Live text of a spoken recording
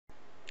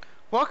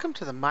Welcome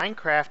to the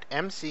Minecraft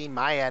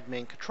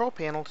McMyAdmin Control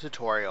Panel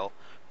tutorial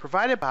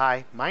provided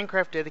by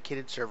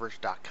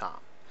MinecraftDedicatedServers.com.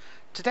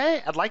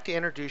 Today I'd like to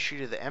introduce you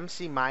to the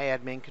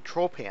McMyAdmin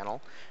Control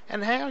Panel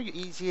and how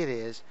easy it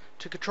is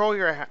to control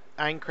your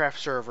Minecraft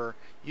server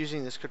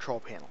using this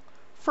control panel.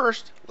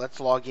 First, let's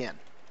log in.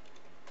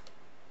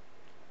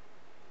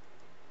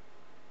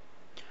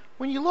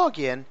 When you log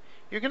in,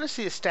 you're going to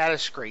see a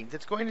status screen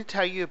that's going to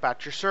tell you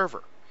about your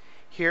server.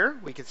 Here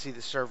we can see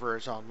the server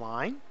is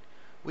online.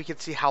 We can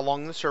see how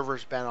long the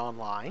server's been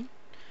online.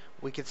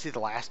 We can see the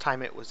last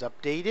time it was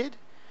updated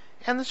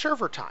and the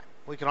server time.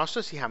 We can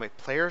also see how many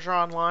players are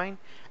online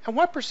and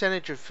what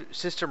percentage of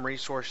system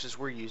resources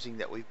we're using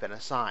that we've been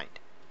assigned.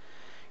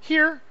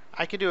 Here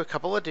I can do a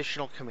couple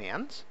additional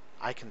commands.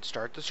 I can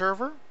start the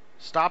server,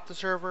 stop the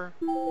server,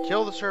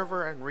 kill the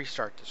server, and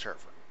restart the server.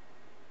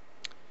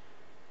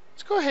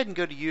 Let's go ahead and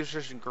go to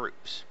users and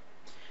groups.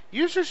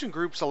 Users and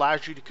groups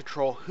allows you to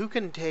control who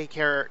can take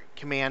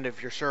command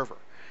of your server.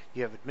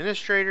 You have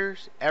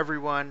administrators,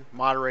 everyone,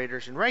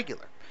 moderators, and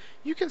regular.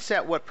 You can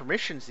set what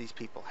permissions these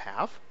people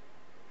have,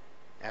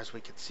 as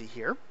we can see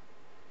here.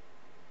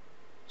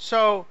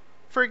 So,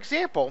 for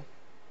example,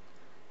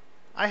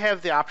 I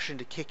have the option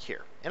to kick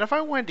here. And if I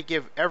wanted to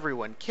give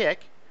everyone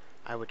kick,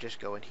 I would just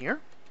go in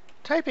here,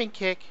 type in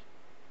kick,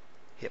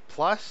 hit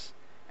plus,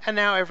 and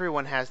now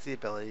everyone has the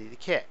ability to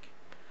kick.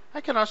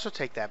 I can also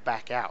take that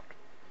back out.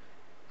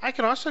 I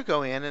can also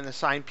go in and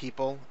assign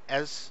people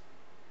as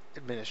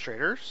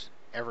administrators,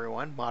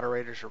 everyone,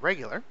 moderators, or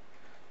regular.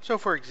 So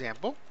for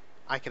example,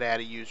 I could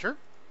add a user.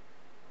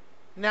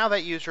 Now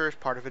that user is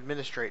part of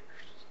administrators.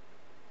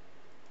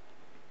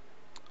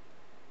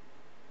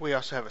 We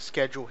also have a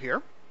schedule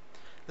here.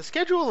 The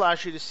schedule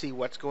allows you to see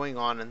what's going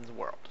on in the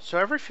world. So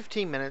every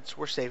 15 minutes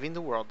we're saving the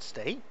world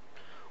state.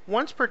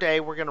 Once per day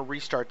we're going to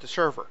restart the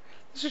server.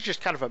 This is just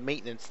kind of a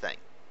maintenance thing.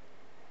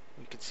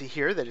 You can see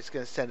here that it's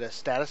going to send us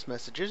status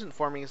messages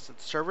informing us that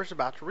the server is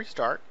about to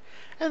restart,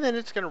 and then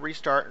it's going to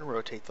restart and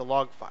rotate the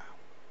log file.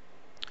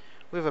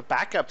 We have a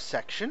backup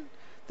section.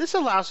 This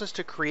allows us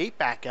to create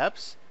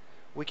backups.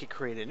 We could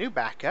create a new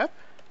backup.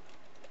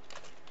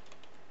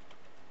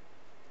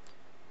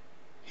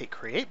 Hit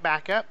create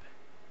backup.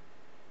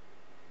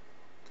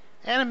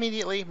 And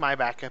immediately my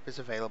backup is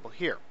available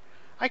here.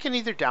 I can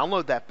either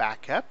download that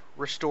backup,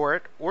 restore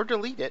it, or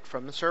delete it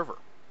from the server.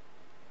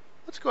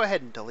 Let's go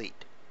ahead and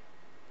delete.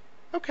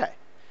 Okay.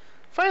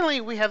 Finally,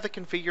 we have the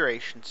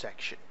configuration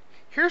section.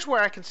 Here's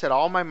where I can set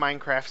all my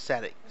Minecraft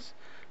settings.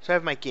 So I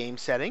have my game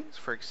settings.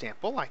 For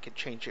example, I can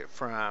change it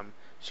from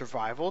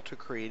survival to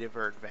creative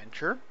or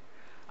adventure.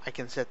 I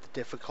can set the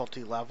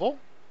difficulty level,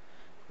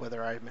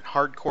 whether I'm in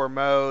hardcore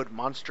mode,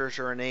 monsters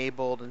are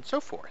enabled, and so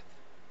forth.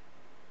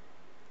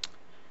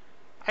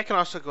 I can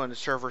also go into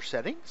server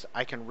settings.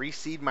 I can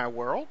reseed my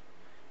world,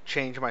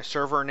 change my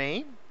server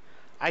name.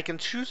 I can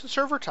choose the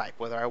server type,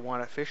 whether I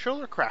want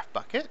official or craft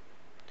bucket.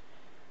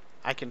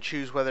 I can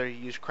choose whether to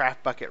use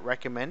craft bucket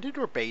recommended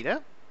or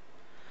beta.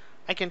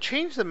 I can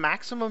change the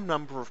maximum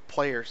number of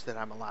players that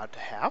I'm allowed to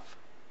have.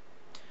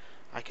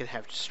 I can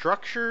have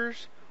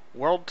structures,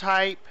 world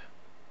type,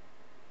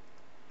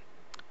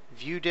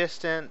 view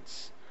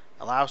distance,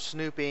 allow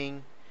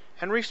snooping,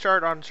 and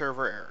restart on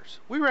server errors.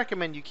 We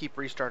recommend you keep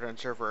restart on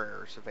server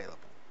errors available.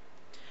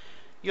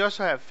 You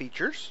also have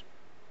features,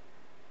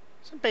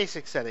 some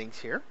basic settings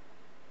here,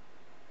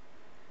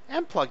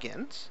 and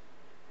plugins,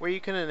 where you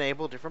can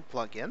enable different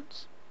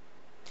plugins.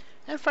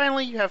 And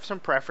finally, you have some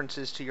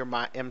preferences to your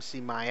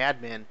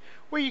McMyAdmin,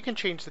 where you can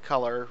change the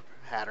color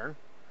pattern.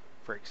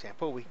 For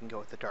example, we can go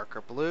with the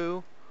darker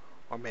blue,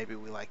 or maybe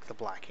we like the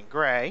black and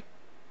gray.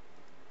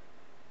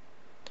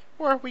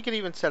 Or we could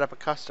even set up a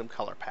custom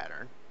color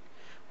pattern.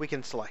 We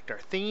can select our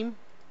theme,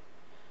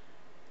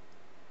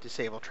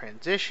 disable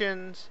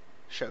transitions,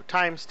 show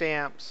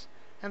timestamps,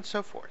 and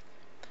so forth.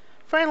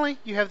 Finally,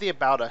 you have the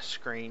About Us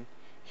screen.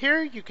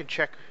 Here you can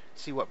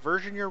see what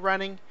version you're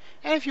running,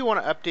 and if you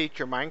want to update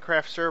your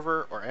Minecraft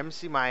server or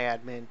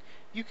McMyAdmin,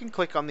 you can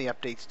click on the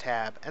Updates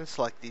tab and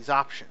select these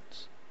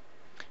options.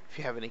 If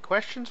you have any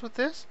questions with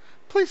this,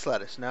 please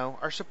let us know.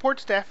 Our support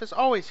staff is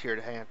always here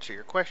to answer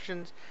your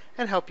questions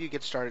and help you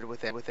get started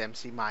with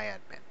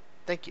McMyAdmin.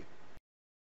 Thank you.